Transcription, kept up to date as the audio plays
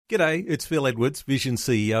G'day, it's Phil Edwards, Vision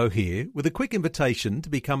CEO here, with a quick invitation to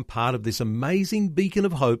become part of this amazing beacon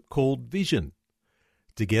of hope called Vision.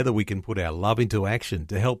 Together we can put our love into action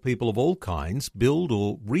to help people of all kinds build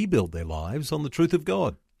or rebuild their lives on the truth of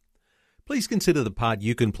God. Please consider the part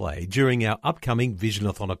you can play during our upcoming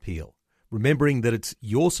Visionathon appeal, remembering that it's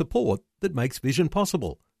your support that makes Vision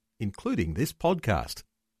possible, including this podcast.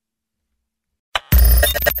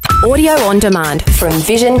 Audio on demand from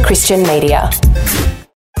Vision Christian Media.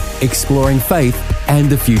 Exploring faith and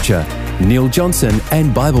the future. Neil Johnson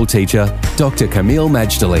and Bible teacher Dr. Kameel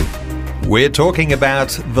Majdali. We're talking about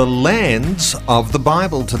the lands of the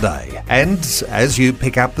Bible today. And as you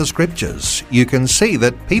pick up the scriptures, you can see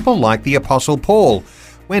that people like the Apostle Paul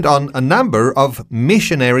went on a number of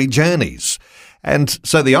missionary journeys. And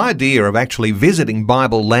so the idea of actually visiting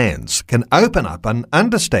Bible lands can open up an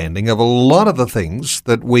understanding of a lot of the things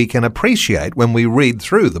that we can appreciate when we read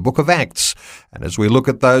through the book of Acts. And as we look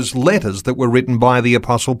at those letters that were written by the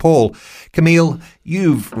Apostle Paul, Kameel,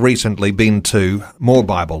 you've recently been to more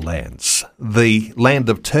Bible lands, the land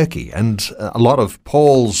of Turkey, and a lot of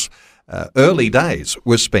Paul's early days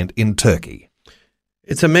were spent in Turkey.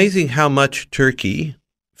 It's amazing how much Turkey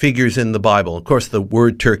figures in the Bible. Of course, the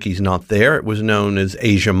word Turkey is not there. It was known as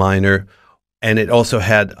Asia Minor, and it also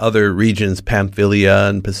had other regions, Pamphylia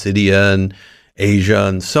and Pisidia and Asia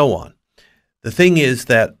and so on. The thing is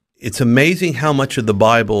that it's amazing how much of the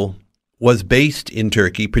Bible was based in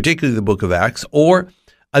Turkey, particularly the book of Acts, or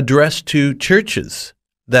addressed to churches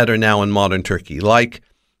that are now in modern Turkey, like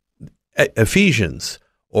Ephesians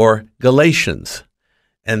or Galatians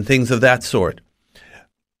and things of that sort.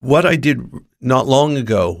 What I did not long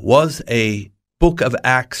ago was a Book of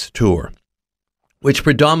Acts tour, which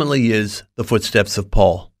predominantly is the footsteps of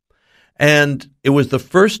Paul. And it was the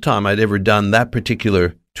first time I'd ever done that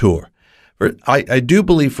particular tour. I do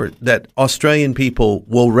believe that Australian people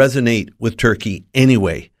will resonate with Turkey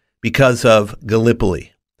anyway because of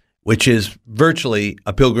Gallipoli, which is virtually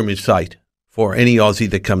a pilgrimage site for any Aussie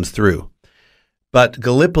that comes through. But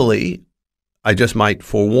Gallipoli, I just might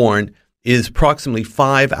forewarn, is approximately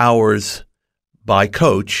 5 hours by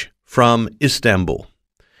coach from Istanbul.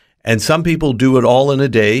 And some people do it all in a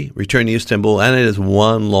day, return to Istanbul, and it is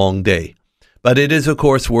one long day. But it is, of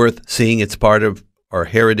course, worth seeing. It's part of our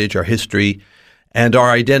heritage, our history, and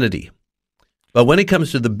our identity. But when it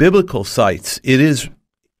comes to the biblical sites, it is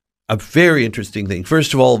a very interesting thing.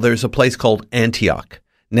 First of all, there's a place called Antioch,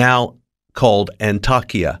 now called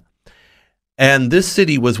Antakya. And this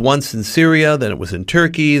city was once in Syria, then it was in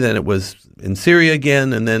Turkey, then it was in Syria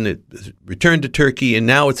again, and then it returned to Turkey, and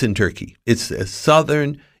now it's in Turkey. It's a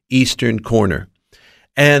southern, eastern corner.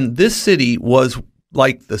 And this city was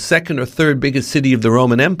like the second or third biggest city of the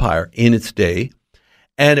Roman Empire in its day,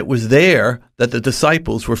 and it was there that the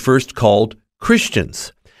disciples were first called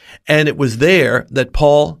Christians. And it was there that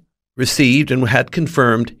Paul received and had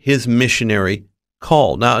confirmed his missionary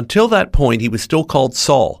call. Now, until that point, he was still called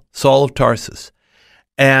Saul of Tarsus.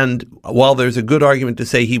 And while there's a good argument to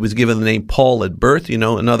say he was given the name Paul at birth, in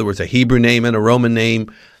other words, a Hebrew name and a Roman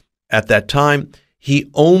name at that time,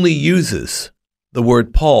 he only uses the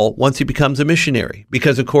word Paul once he becomes a missionary,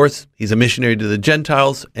 because, of course, he's a missionary to the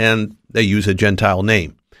Gentiles, and they use a Gentile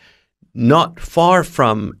name. Not far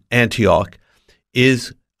from Antioch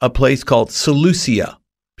is a place called Seleucia,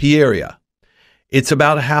 Pieria. It's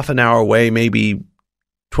about a half an hour away, maybe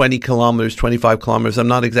 20 kilometers, 25 kilometers, I'm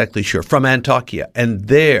not exactly sure, from Antakya. And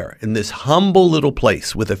there, in this humble little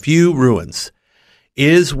place with a few ruins,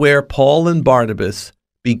 is where Paul and Barnabas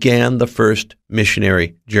began the first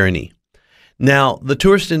missionary journey. Now, the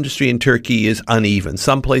tourist industry in Turkey is uneven.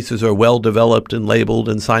 Some places are well developed and labeled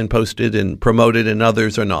and signposted and promoted, and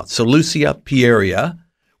others are not. Seleucia, Pieria,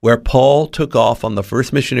 where Paul took off on the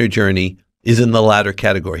first missionary journey, is in the latter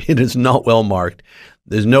category. It is not well marked.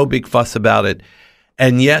 There's no big fuss about it.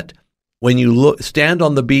 And yet, when you stand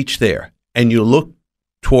on the beach there and you look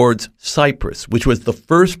towards Cyprus, which was the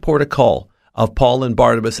first port of call of Paul and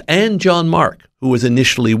Barnabas and John Mark, who was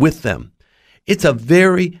initially with them, it's a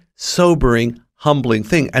very sobering, humbling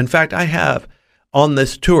thing. In fact, I have on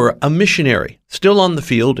this tour a missionary, still on the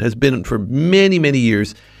field, has been for many, many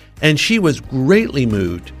years, and she was greatly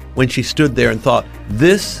moved when she stood there and thought,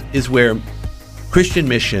 this is where Christian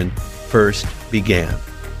mission first began.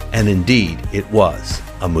 And indeed, it was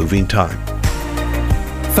a moving time.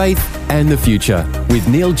 Faith and the Future with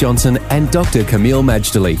Neil Johnson and Dr. Kameel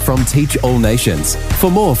Majdali from Teach All Nations.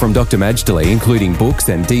 For more from Dr. Majdali, including books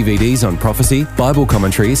and DVDs on prophecy, Bible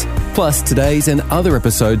commentaries, plus today's and other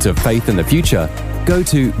episodes of Faith and the Future, go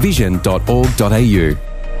to vision.org.au.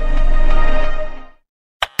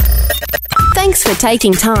 Thanks for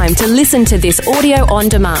taking time to listen to this audio on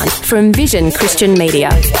demand from Vision Christian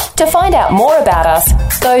Media. To find out more about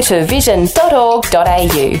us, go to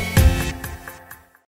vision.org.au.